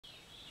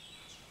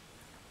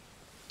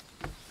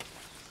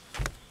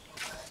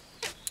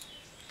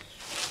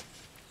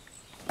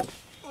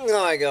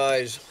Hi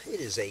guys,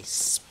 it is a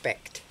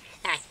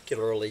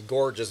spectacularly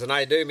gorgeous, and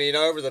I do mean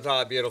over the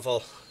top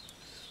beautiful,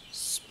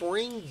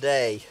 spring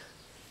day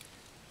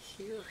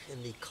here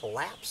in the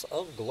collapse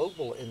of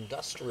global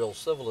industrial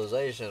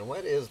civilization.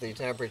 What is the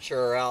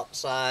temperature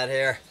outside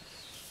here?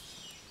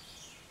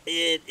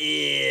 It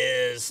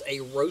is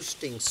a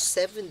roasting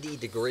 70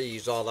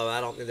 degrees, although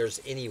I don't think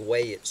there's any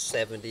way it's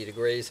 70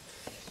 degrees.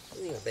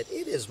 Yeah, but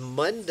it is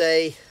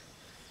Monday,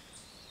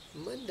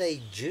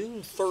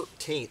 June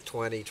 13th,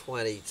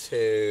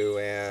 2022,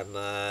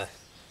 and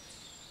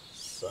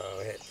so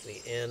at the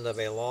end of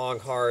a long,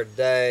 hard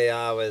day,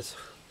 I was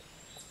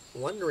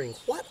wondering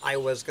what I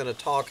was going to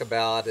talk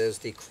about as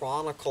the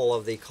chronicle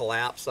of the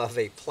collapse of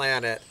a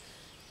planet,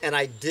 and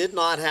I did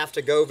not have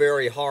to go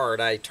very hard.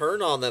 I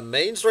turned on the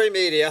mainstream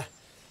media,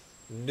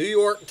 New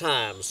York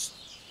Times,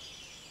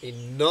 the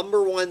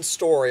 #1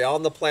 story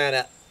on the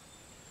planet,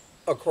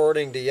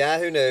 according to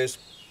Yahoo News.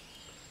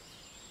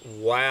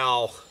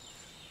 Wow.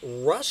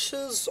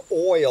 Russia's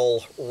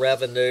oil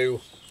revenue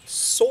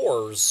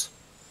soars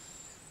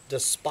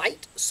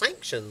despite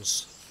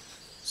sanctions,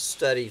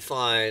 study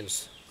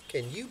finds.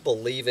 Can you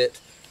believe it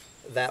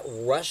that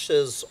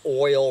Russia's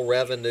oil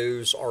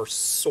revenues are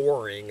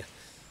soaring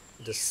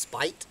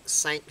despite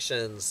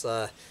sanctions?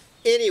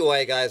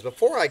 Anyway, guys,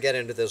 before I get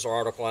into this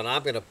article, and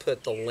I'm going to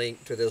put the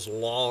link to this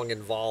long,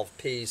 involved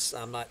piece.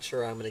 I'm not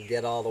sure I'm going to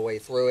get all the way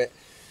through it.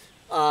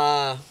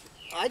 I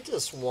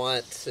just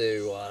want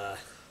to...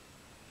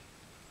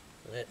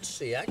 let's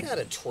see, I got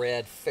to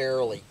tread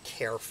fairly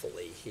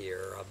carefully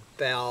here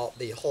about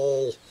that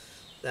whole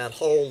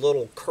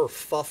little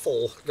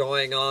kerfuffle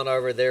going on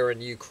over there in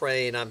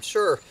Ukraine. I'm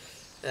sure,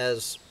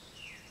 as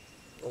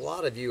a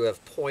lot of you have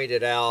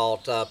pointed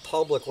out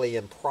publicly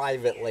and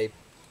privately,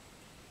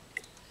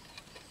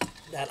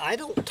 that I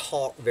don't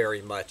talk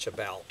very much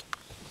about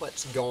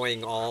what's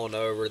going on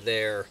over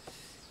there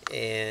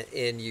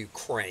in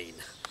Ukraine.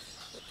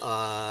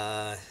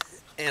 And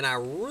I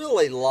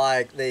really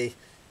like the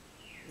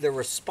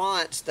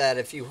response that,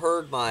 if you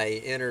heard my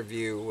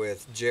interview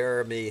with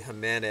Jeremy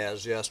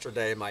Jimenez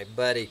yesterday, my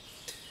buddy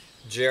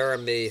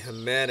Jeremy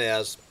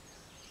Jimenez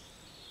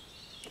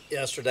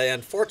yesterday,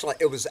 unfortunately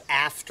it was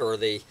after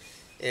the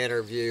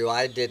interview.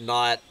 I did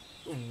not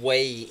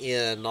weigh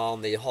in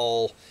on the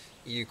whole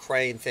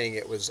Ukraine thing.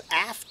 It was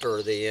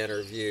after the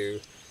interview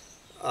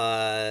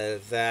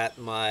that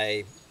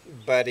my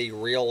buddy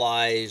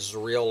realized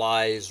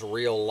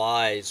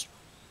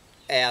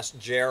asked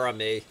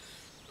Jeremy,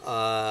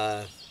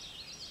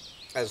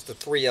 as the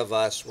three of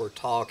us were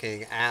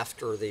talking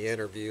after the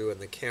interview and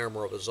the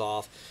camera was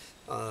off.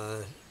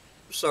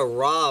 So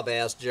Rob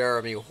asked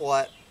Jeremy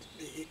what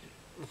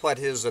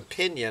his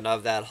opinion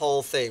of that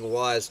whole thing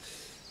was,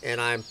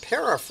 and I'm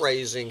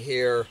paraphrasing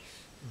here,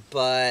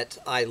 but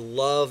I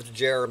loved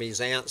Jeremy's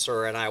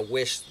answer, and I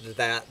wished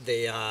that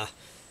the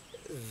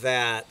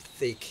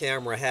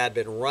camera had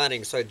been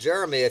running. So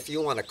Jeremy, if you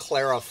want to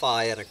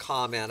clarify in a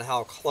comment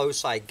how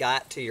close I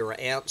got to your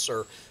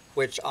answer,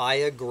 which I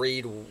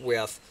agreed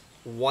with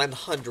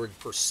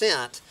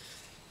 100%,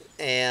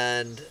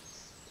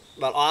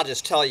 but I'll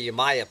just tell you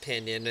my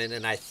opinion,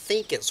 and I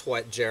think it's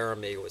what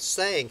Jeremy was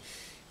saying,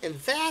 and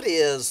that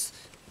is,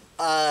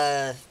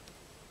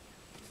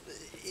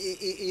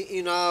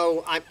 you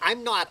know,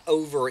 I'm not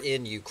over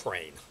in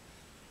Ukraine,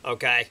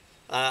 okay?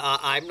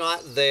 I'm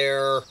not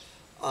there.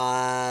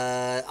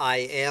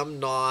 I am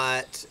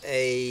not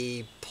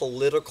a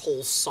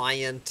political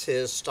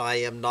scientist. I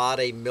am not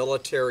a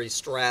military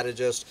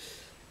strategist.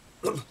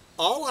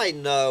 All I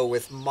know,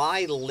 with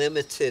my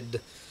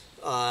limited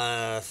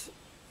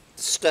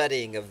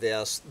studying of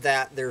this,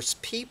 that there's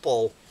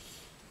people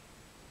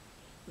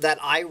that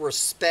I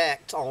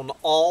respect on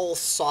all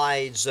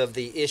sides of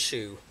the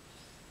issue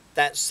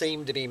that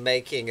seem to be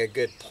making a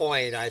good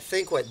point. I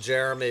think what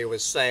Jeremy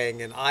was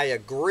saying, and I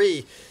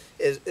agree,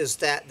 is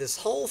that this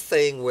whole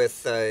thing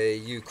with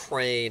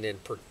Ukraine,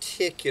 and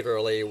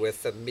particularly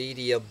with the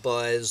media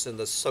buzz and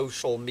the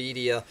social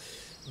media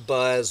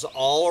buzz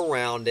all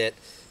around it,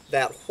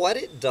 that what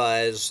it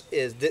does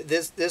is,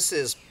 this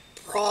is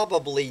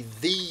probably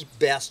the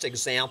best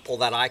example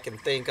that I can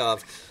think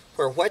of,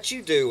 where what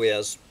you do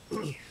is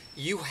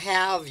you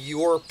have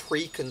your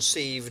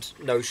preconceived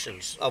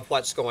notions of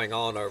what's going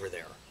on over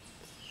there.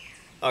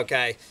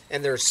 Okay,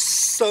 and there's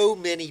so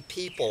many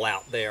people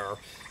out there,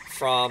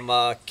 from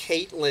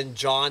Caitlin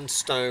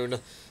Johnstone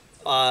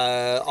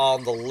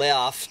on the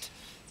left,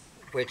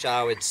 which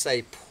I would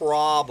say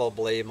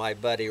probably my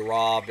buddy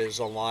Rob is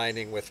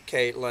aligning with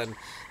Caitlin,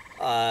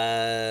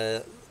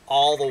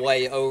 all the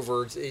way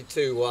over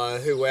to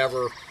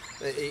whoever,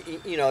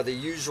 you know, the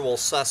usual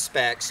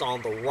suspects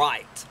on the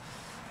right.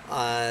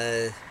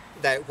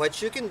 That what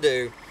you can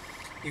do,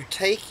 you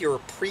take your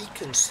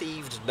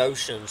preconceived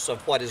notions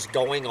of what is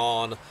going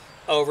on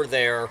over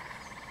there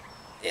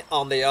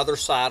on the other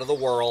side of the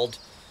world,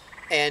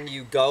 and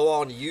you go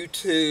on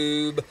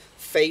YouTube,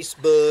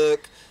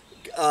 Facebook,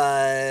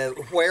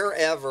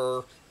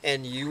 wherever,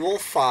 and you will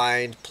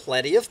find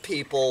plenty of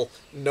people,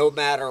 no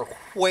matter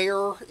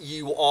where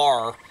you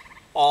are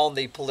on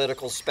the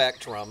political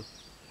spectrum,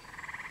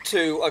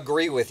 to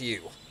agree with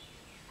you.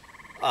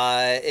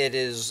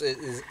 Is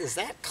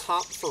that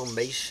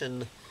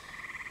confirmation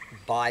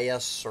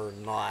bias or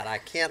not? I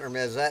can't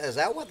remember. Is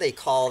that what they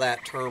call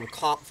that term,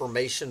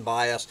 confirmation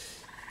bias?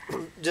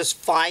 Just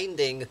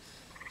finding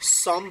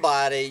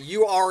somebody,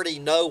 you already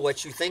know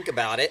what you think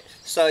about it,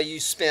 so you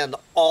spend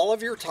all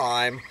of your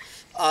time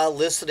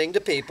listening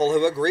to people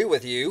who agree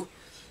with you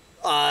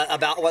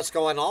about what's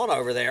going on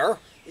over there.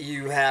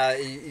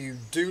 You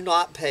do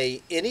not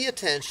pay any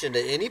attention to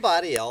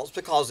anybody else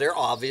because they're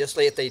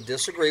obviously, if they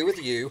disagree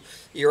with you,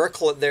 they're a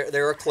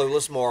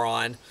clueless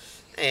moron.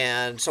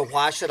 And so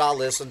why should I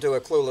listen to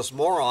a clueless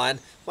moron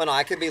when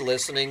I could be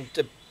listening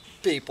to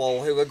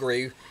people who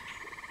agree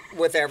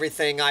with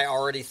everything I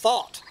already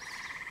thought?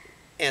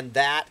 And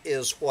that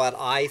is what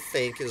I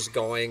think is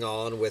going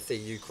on with the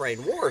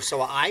Ukraine war.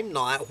 So I'm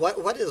not,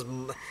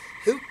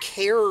 who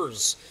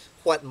cares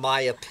what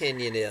my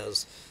opinion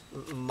is?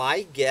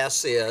 My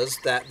guess is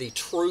that the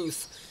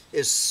truth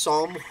is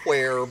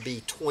somewhere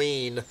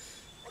between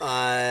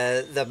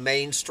the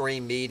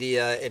mainstream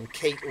media and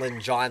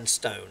Caitlin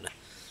Johnstone.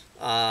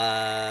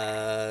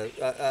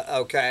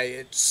 Okay,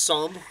 it's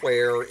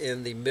somewhere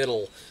in the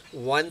middle.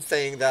 One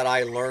thing that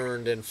I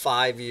learned in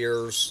 5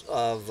 years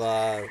of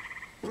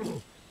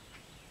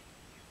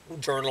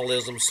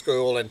journalism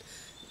school and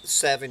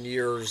 7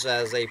 years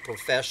as a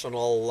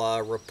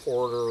professional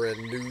reporter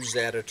and news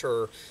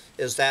editor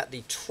is that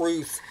the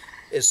truth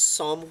is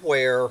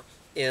somewhere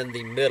in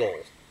the middle.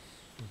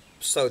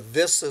 So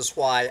this is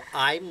why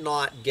I'm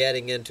not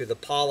getting into the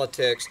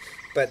politics,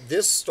 but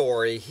this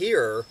story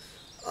here,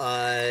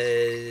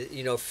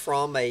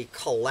 from a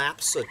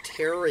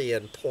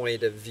collapsitarian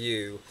point of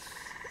view,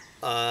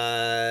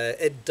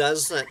 it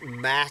doesn't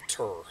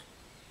matter.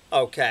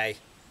 Okay,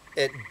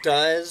 it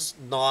does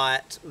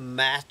not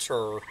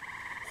matter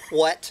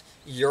what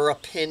your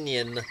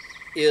opinion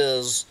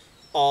is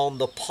on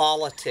the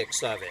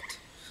politics of it.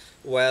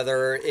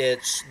 Whether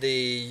it's the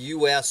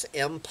U.S.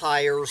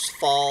 empire's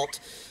fault,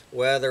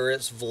 whether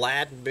it's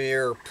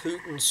Vladmir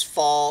Putin's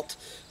fault,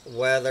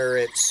 whether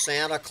it's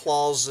Santa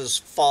Claus's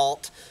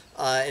fault,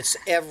 it's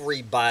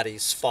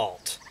everybody's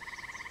fault.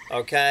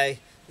 Okay?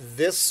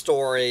 This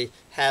story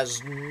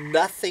has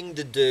nothing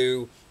to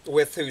do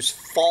with whose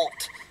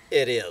fault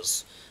it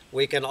is.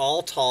 We can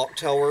all talk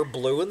till we're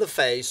blue in the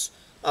face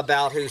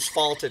about whose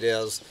fault it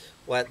is.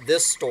 What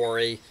this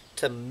story,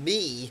 to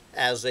me,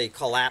 as a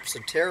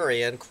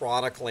collapsitarian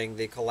chronicling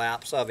the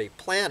collapse of a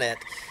planet,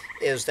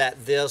 is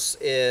that this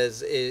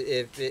is,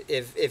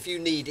 if you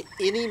need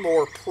any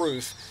more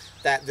proof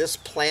that this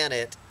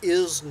planet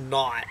is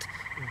not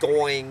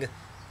going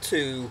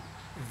to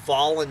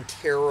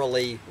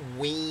voluntarily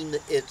wean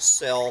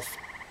itself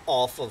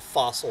off of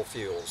fossil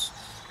fuels,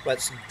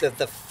 but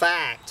the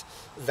fact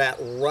that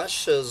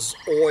Russia's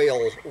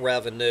oil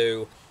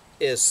revenue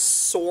is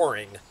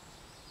soaring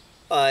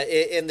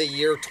in the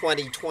year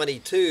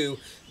 2022,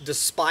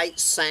 despite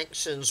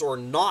sanctions or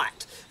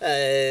not.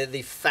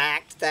 The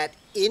fact that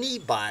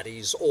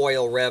anybody's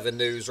oil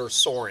revenues are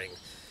soaring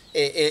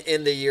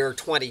in the year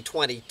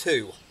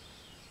 2022.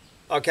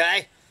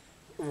 Okay?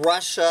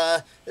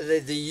 Russia,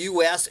 the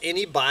U.S.,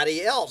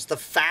 anybody else. The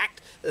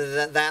fact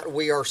that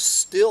we are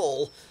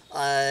still,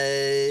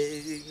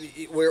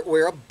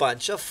 we're a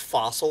bunch of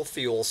fossil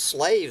fuel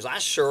slaves. I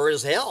sure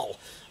as hell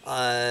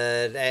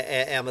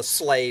am a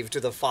slave to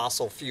the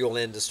fossil fuel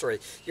industry.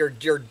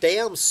 You're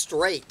damn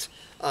straight.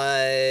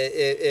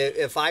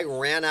 If I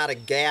ran out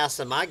of gas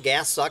in my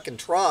gas-sucking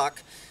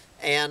truck,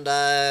 and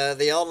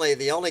the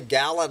only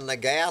gallon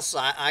of gas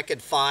I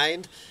could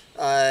find,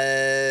 Vladimir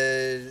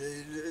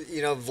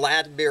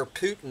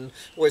Putin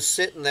was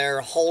sitting there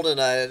holding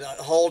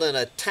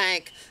a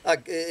tank,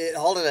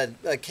 holding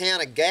a can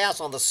of gas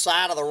on the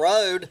side of the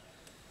road.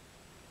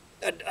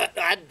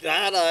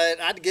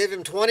 I'd give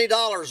him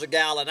 $20 a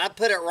gallon. I'd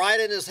put it right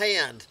in his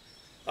hand.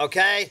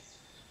 Okay?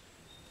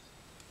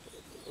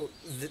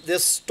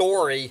 This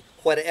story,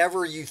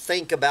 whatever you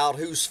think about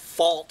whose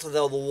fault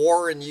the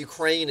war in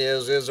Ukraine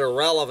is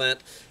irrelevant.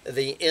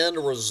 The end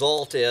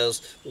result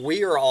is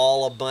we are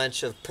all a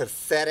bunch of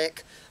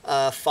pathetic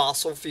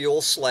fossil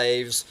fuel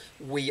slaves.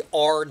 We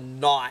are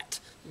not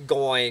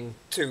going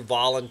to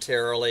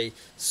voluntarily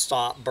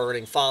stop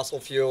burning fossil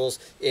fuels.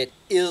 It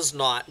is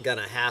not going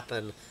to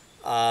happen.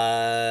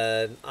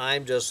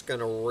 I'm just going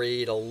to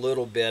read a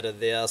little bit of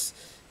this,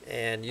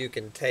 and you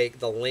can take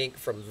the link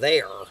from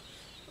there.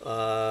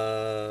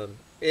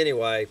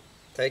 Anyway,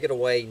 take it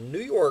away. New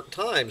York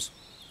Times.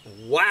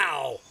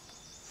 Wow.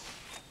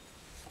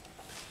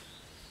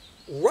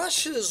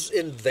 Russia's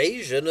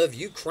invasion of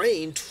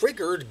Ukraine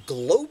triggered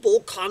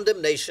global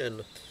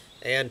condemnation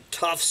and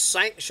tough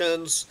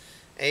sanctions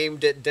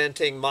aimed at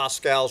denting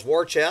Moscow's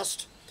war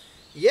chest.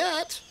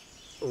 Yet,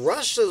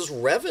 Russia's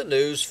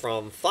revenues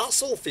from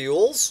fossil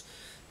fuels,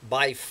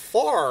 by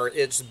far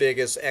its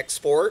biggest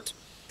export,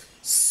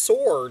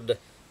 soared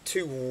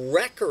to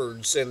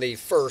records in the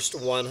first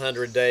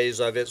 100 days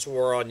of its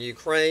war on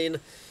Ukraine,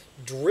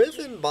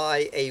 driven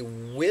by a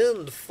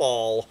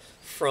windfall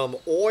from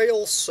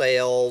oil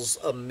sales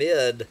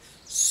amid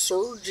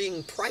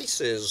surging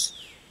prices,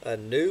 a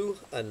new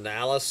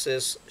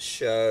analysis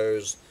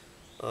shows.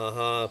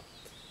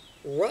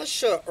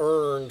 Russia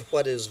earned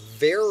what is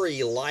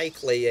very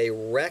likely a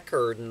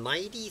record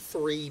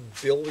 93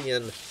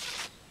 billion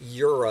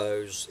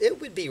euros.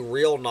 It would be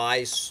real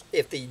nice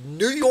if the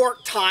New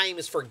York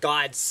Times, for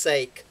God's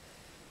sake,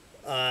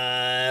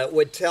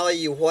 would tell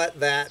you what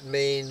that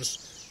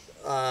means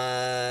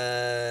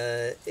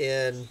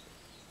in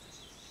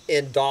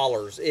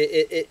dollars.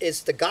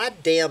 It's the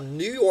goddamn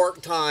New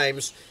York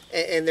Times,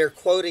 and they're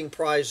quoting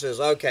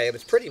prices. Okay,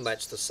 it's pretty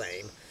much the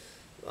same.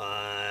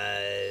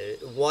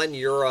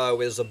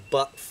 €1 is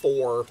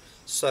 $1.04,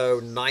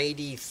 so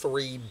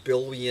 93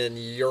 billion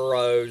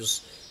euros.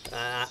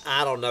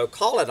 I don't know.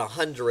 Call it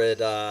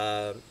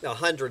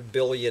 $100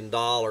 billion,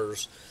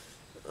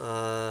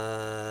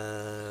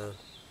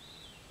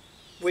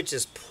 which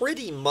is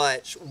pretty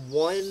much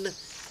 $1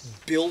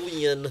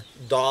 billion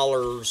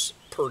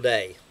per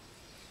day.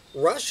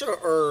 Russia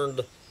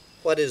earned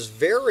what is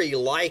very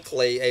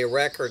likely a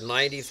record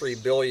 93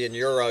 billion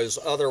euros,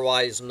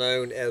 otherwise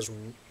known as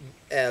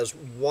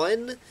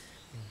 $1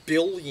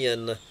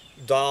 billion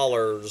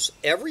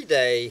every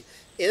day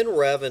in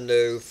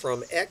revenue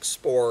from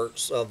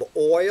exports of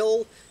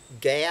oil,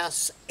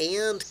 gas,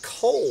 and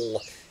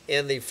coal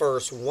in the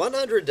first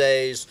 100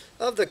 days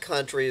of the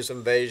country's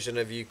invasion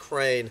of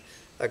Ukraine,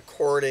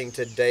 according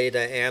to data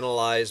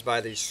analyzed by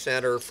the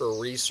Center for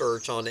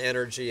Research on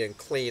Energy and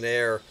Clean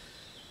Air,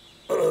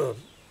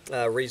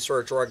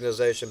 research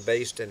organization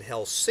based in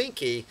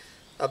Helsinki.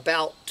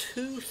 About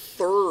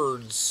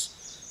 2/3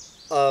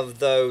 of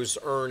those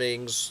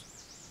earnings,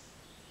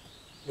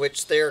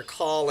 which they're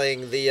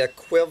calling the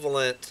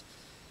equivalent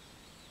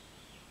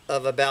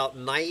of about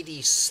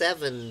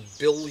 $97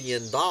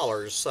 billion.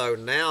 So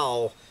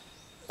now,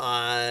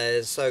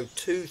 so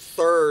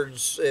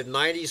 2/3, if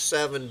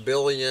 97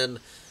 billion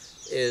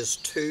is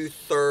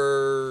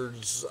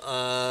 2/3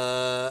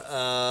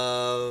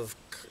 of,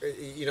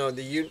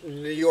 the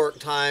New York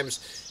Times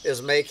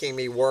is making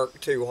me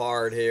work too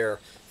hard here.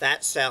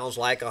 That sounds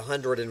like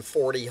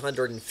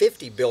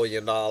 $150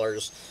 billion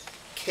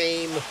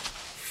came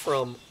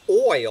from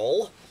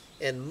oil,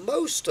 and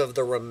most of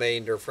the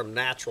remainder from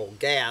natural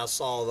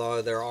gas,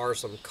 although there are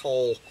some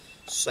coal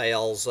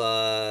sales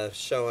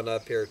showing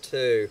up here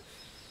too.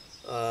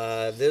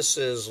 This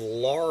is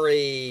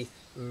Laurie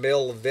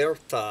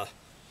Milverta,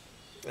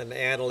 an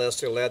analyst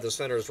who led the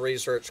center's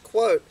research.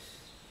 Quote,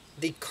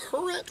 "The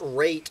current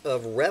rate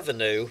of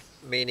revenue,"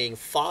 meaning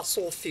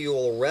fossil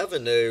fuel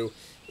revenue,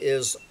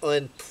 "is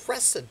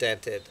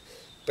unprecedented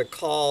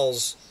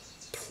because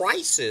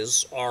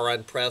prices are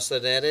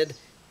unprecedented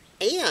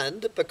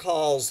and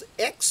because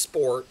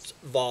export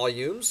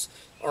volumes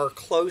are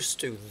close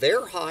to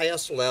their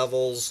highest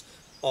levels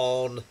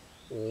on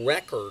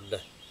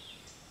record."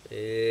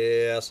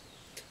 Yes.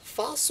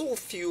 Fossil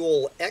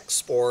fuel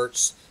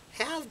exports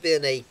have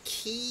been a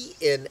key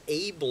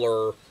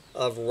enabler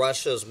of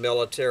Russia's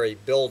military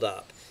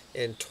buildup.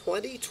 In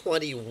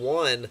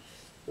 2021,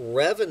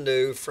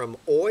 revenue from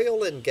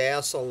oil and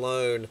gas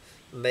alone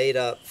made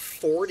up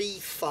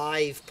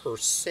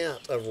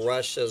 45% of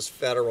Russia's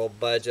federal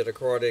budget,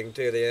 according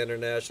to the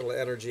International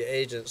Energy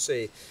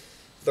Agency.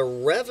 The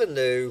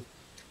revenue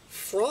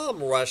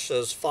from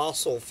Russia's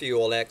fossil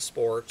fuel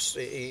exports,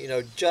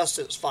 just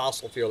its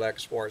fossil fuel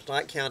exports,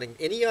 not counting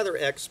any other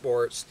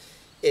exports,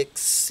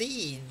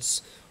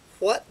 exceeds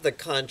what the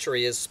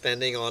country is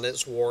spending on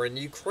its war in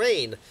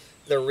Ukraine.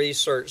 The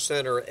research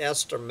center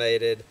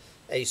estimated,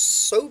 a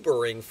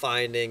sobering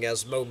finding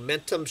as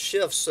momentum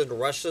shifts in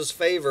Russia's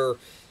favor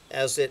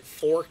as it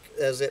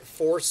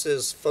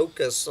forces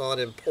focus on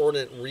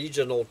important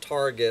regional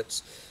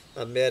targets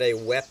amid a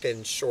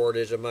weapons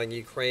shortage among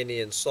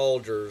Ukrainian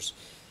soldiers.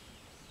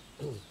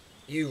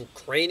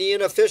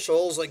 Ukrainian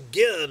officials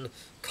again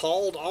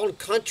called on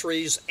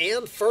countries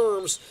and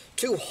firms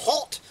to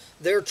halt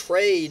their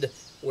trade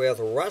with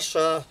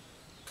Russia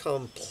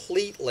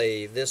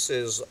completely. This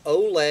is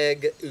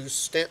Oleg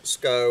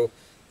Ustensko,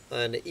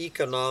 an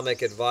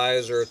economic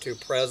advisor to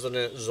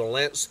President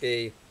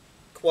Zelensky.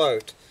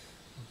 Quote,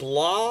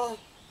 "Blah,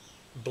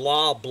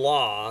 blah,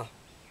 blah,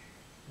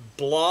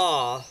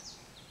 blah,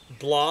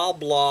 blah,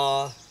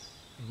 blah,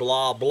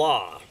 blah,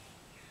 blah."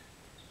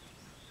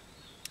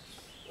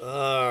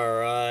 All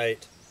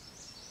right.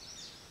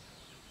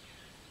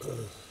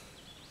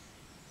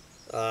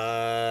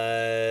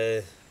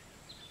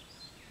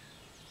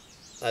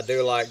 I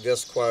do like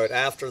this quote.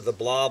 After the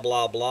blah,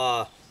 blah,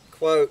 blah,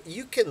 quote,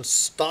 "You can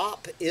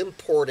stop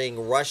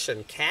importing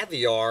Russian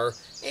caviar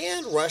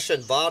and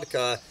Russian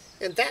vodka,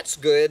 and that's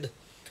good,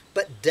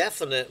 but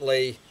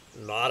definitely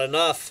not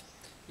enough.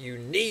 You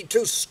need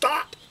to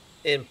stop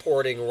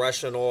importing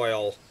Russian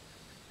oil."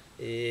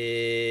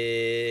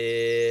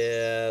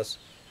 Yes.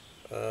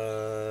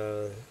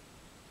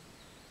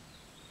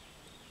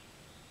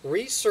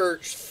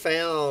 Research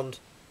found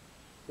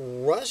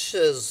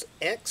Russia's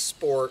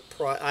export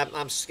price.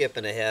 I'm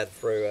skipping ahead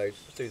through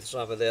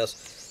some of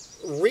this.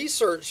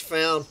 research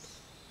found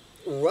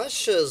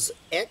Russia's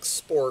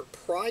export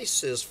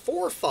prices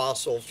for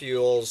fossil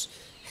fuels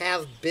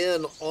have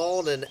been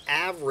on an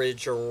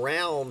average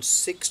around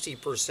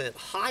 60%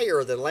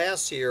 higher than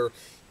last year,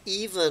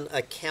 even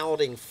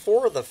accounting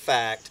for the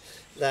fact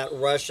that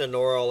Russian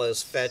oil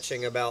is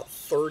fetching about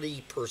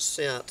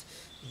 30%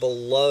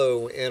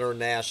 below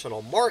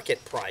international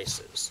market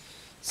prices.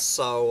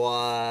 So,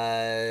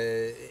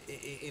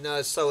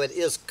 so it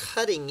is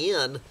cutting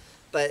in,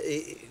 but,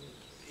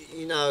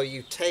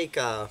 you take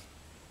a,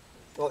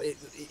 well,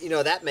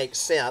 that makes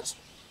sense.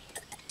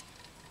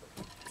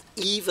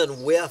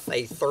 Even with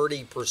a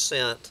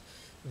 30%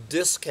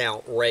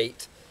 discount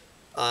rate,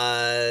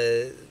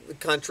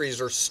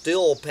 countries are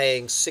still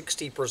paying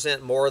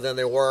 60% more than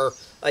they were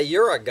a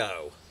year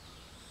ago.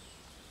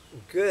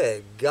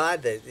 Good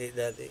God,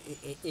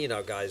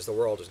 guys, the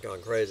world is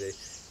going crazy.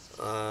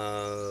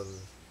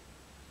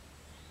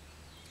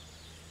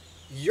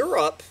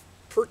 Europe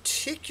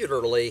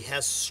particularly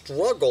has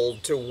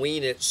struggled to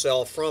wean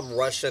itself from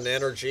Russian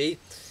energy,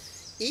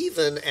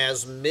 even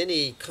as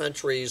many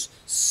countries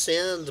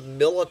send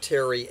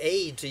military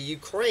aid to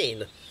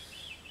Ukraine.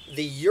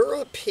 The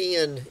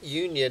European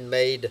Union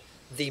made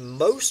the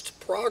most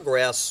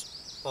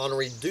progress on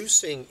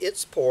reducing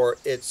its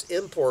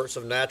imports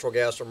of natural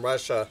gas from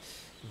Russia,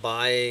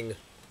 buying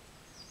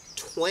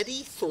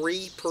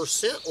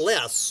 23%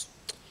 less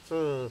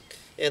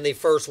in the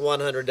first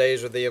 100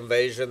 days of the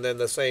invasion than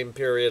the same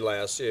period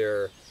last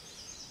year.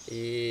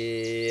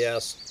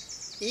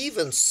 Yes.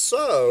 Even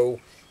so,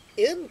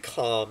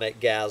 income at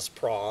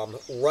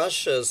Gazprom,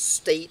 Russia's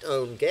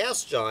state-owned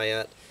gas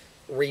giant,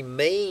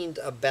 remained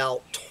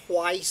about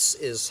twice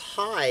as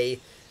high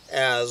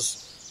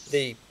as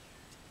the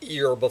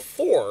year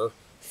before,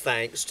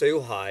 thanks to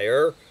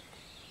higher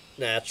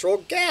natural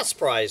gas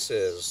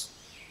prices.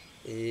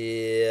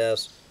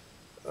 Yes.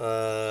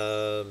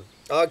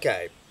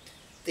 Okay.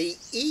 The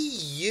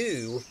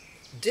EU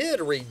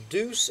did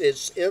reduce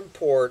its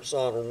imports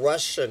on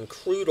Russian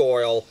crude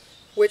oil,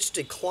 which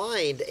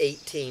declined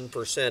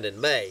 18%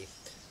 in May.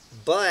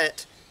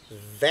 But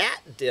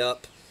that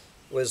dip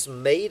was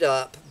made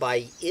up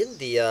by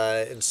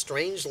India and,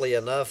 strangely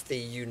enough, the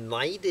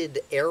United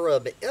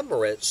Arab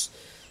Emirates,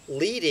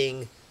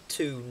 leading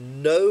to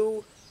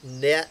no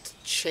net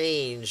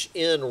change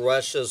in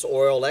Russia's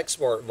oil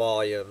export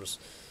volumes.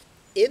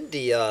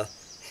 India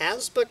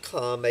has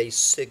become a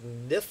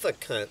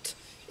significant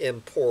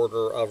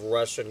importer of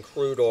Russian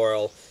crude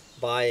oil,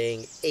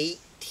 buying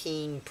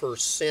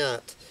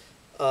 18%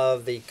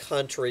 of the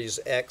country's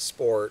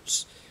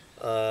exports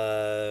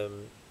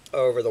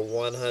over the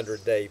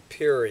 100-day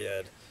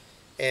period.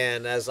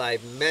 And as I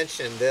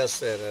mentioned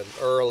this in an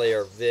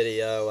earlier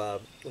video a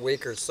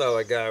week or so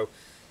ago,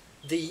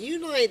 the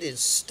United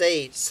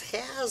States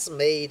has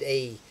made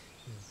a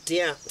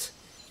dent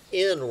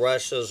in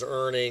Russia's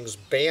earnings,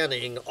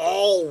 banning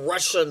all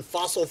Russian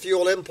fossil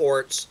fuel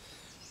imports.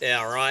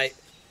 Yeah, right.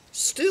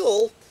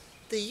 Still,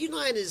 the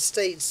United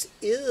States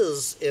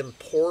is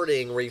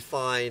importing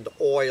refined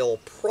oil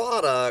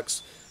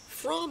products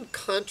from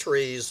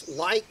countries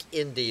like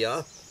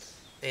India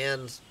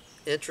and,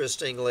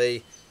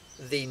 interestingly,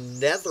 the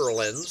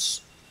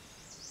Netherlands,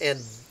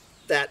 and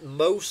that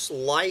most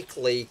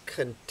likely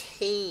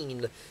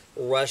contain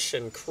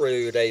Russian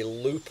crude, a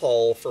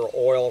loophole for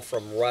oil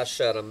from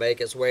Russia to make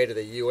its way to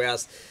the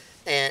U.S.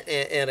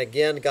 And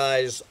again,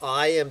 guys,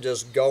 I am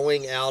just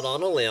going out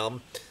on a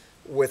limb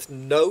with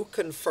no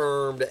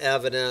confirmed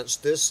evidence.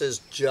 This is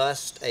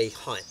just a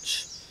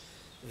hunch.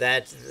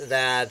 That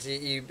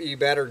you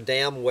better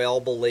damn well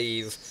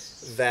believe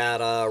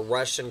that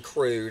Russian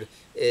crude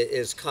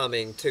is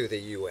coming to the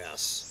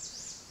U.S.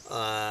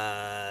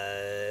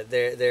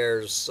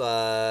 There's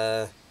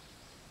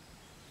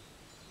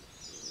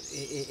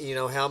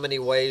how many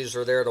ways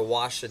are there to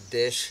wash a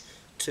dish?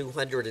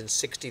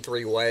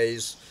 263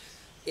 ways.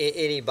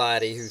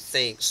 Anybody who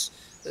thinks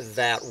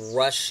that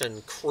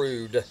Russian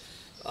crude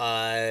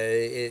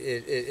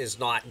is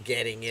not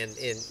getting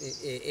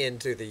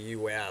into the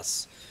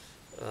U.S.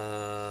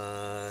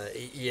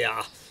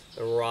 Yeah,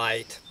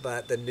 right.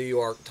 But the New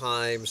York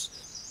Times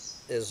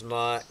is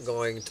not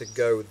going to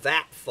go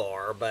that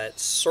far, but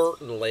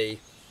certainly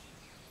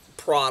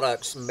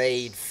products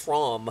made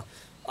from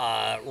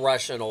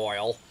Russian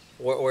oil,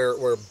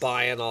 we're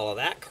buying all of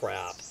that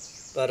crap.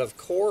 But of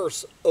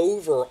course,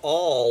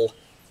 overall,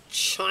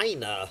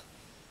 China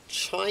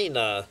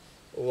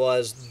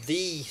was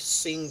the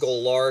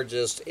single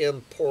largest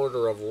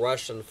importer of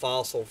Russian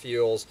fossil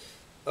fuels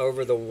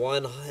over the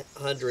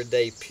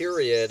 100-day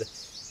period,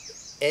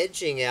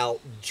 edging out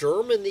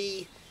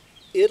Germany,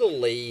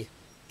 Italy,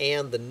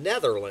 and the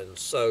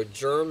Netherlands. So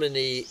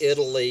Germany,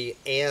 Italy,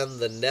 and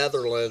the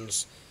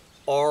Netherlands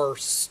are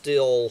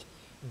still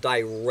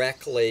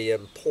directly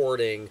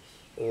importing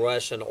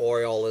Russian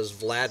oil as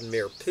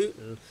Vladimir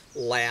Putin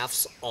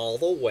laughs all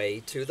the way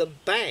to the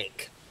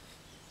bank.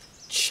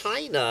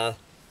 China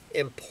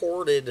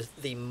imported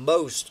the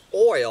most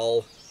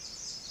oil.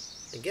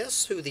 And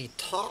guess who the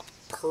top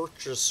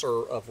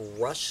purchaser of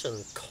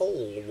Russian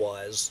coal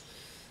was?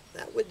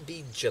 That would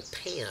be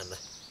Japan.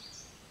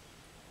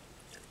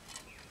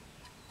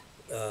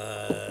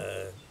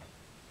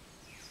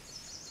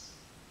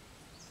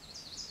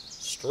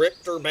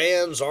 Stricter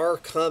bans are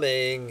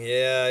coming.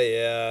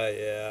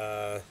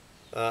 Yeah.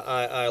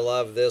 I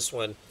love this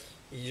one.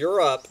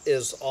 Europe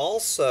is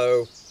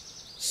also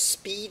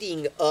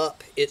speeding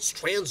up its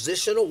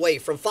transition away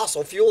from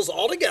fossil fuels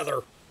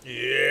altogether.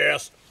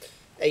 Yes.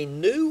 A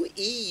new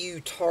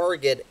EU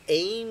target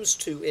aims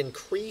to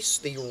increase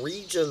the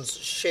region's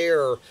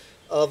share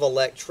of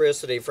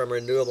electricity from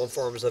renewable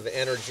forms of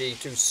energy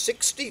to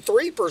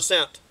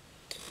 63%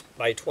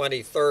 by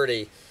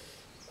 2030.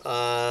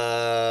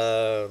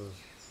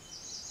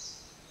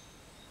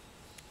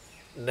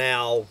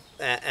 Now,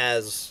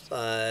 as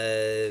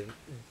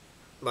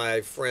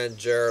my friend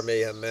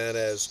Jeremy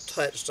Jimenez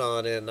touched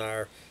on in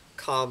our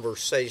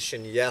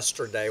conversation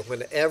yesterday,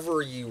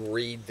 whenever you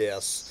read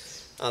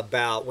this,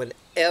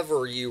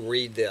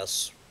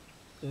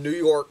 New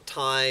York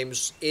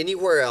Times,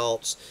 anywhere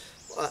else,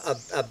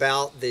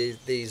 about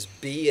these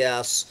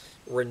BS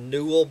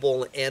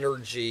renewable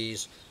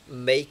energies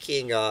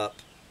making up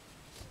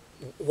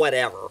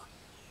whatever,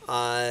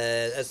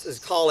 let's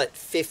call it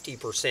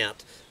 50%,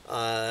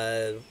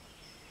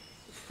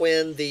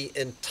 when the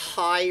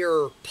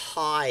entire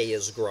pie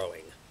is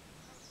growing.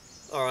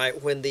 All right,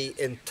 when the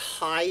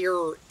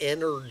entire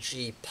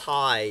energy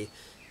pie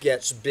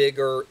gets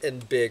bigger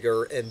and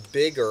bigger and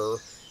bigger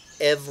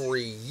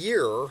every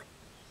year,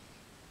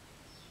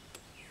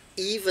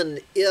 even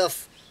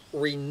if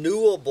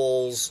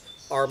renewables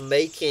are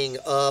making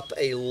up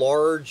a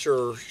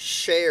larger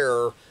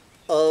share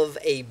of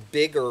a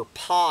bigger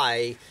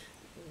pie,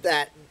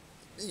 that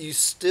you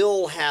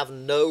still have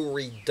no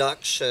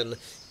reduction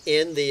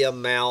in the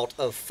amount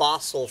of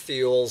fossil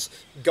fuels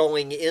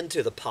going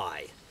into the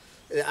pie.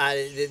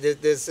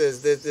 This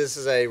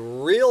is a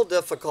real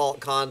difficult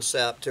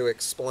concept to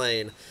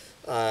explain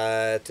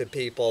to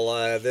people.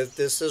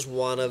 This is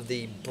one of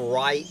the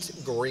bright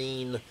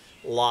green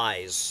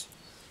lies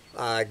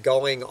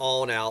going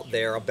on out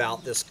there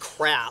about this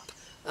crap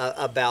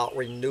about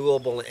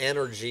renewable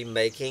energy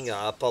making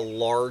up a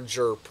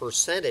larger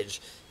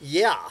percentage.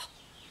 Yeah.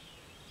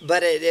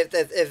 But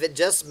if it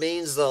just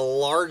means a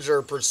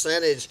larger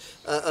percentage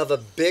of a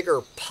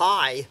bigger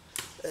pie,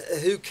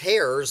 who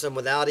cares? And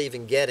without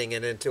even getting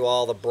into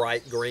all the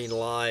bright green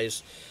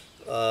lies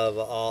of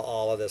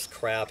all of this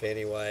crap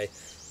anyway.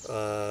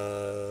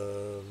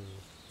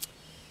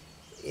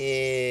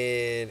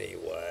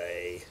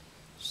 Anyway,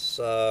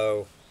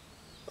 so,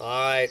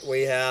 all right,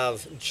 we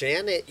have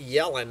Janet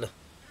Yellen.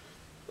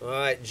 All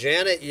right,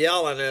 Janet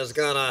Yellen is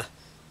going to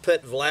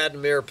put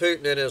Vladimir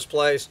Putin in his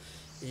place.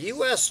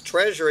 U.S.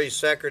 Treasury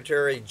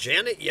Secretary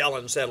Janet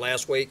Yellen said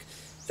last week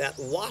that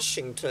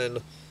Washington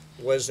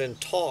was in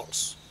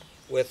talks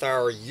with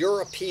our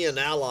European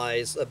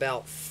allies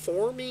about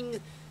forming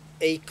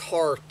a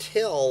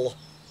cartel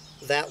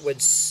that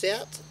would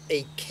set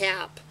a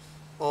cap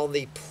on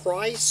the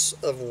price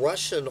of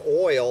Russian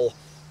oil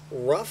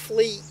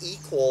roughly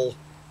equal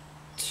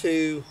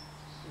to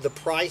the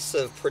price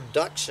of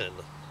production.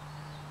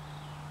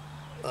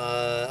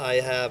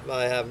 I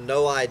have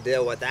no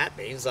idea what that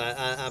means.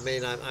 I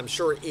mean, I'm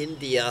sure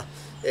India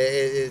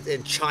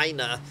and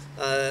China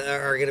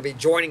are going to be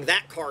joining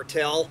that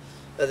cartel.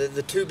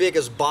 The two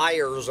biggest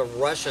buyers of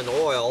Russian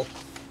oil.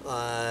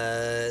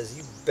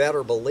 You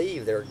better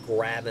believe they're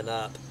grabbing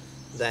up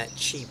that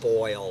cheap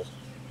oil.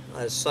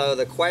 So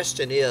the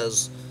question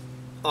is,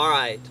 all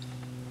right,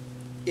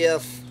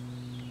 if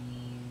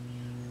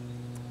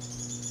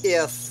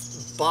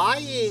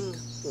buying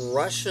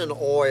Russian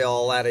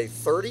oil at a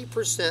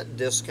 30%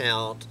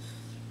 discount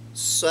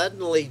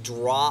suddenly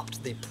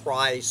dropped the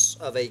price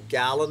of a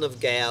gallon of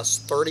gas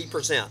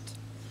 30%,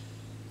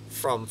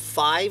 from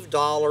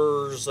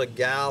 $5 a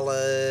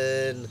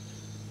gallon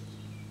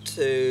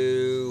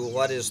to,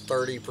 what is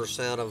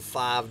 30% of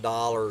 $5?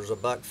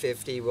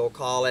 $1.50, we'll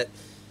call it.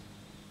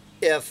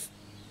 If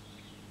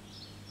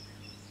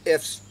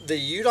the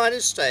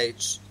United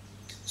States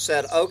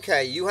said,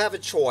 okay, you have a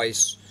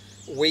choice,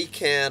 we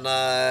can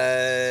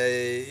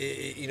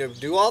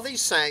do all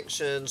these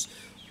sanctions,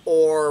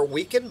 or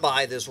we can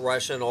buy this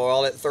Russian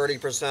oil at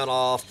 30%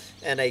 off,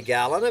 and a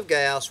gallon of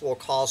gas will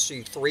cost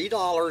you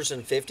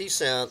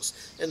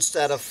 $3.50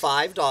 instead of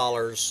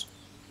 $5.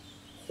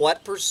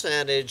 What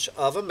percentage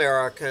of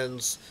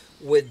Americans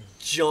would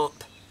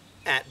jump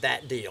at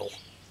that deal?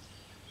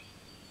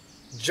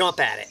 Jump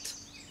at it.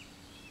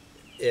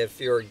 If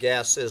your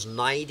guess is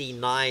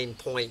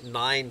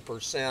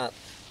 99.9%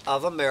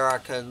 of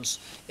Americans,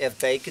 if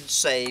they could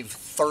save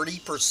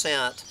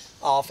 30%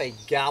 off a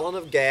gallon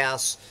of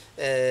gas,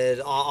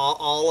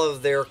 all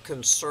of their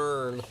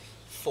concern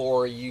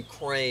for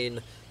Ukraine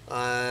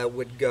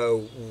would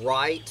go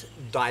right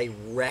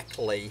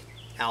directly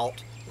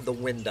out the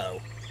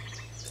window.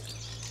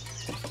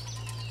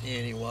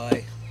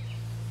 Anyway,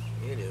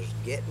 it is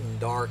getting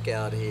dark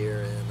out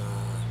here, and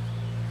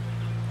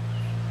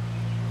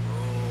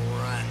all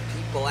right,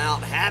 people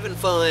out having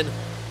fun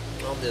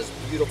on this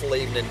beautiful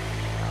evening.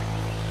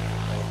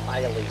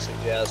 highly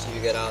suggest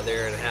you get out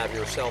there and have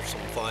yourself some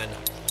fun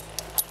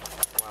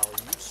while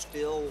you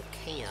still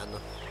can.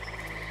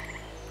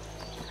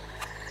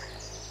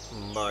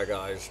 Bye,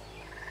 guys.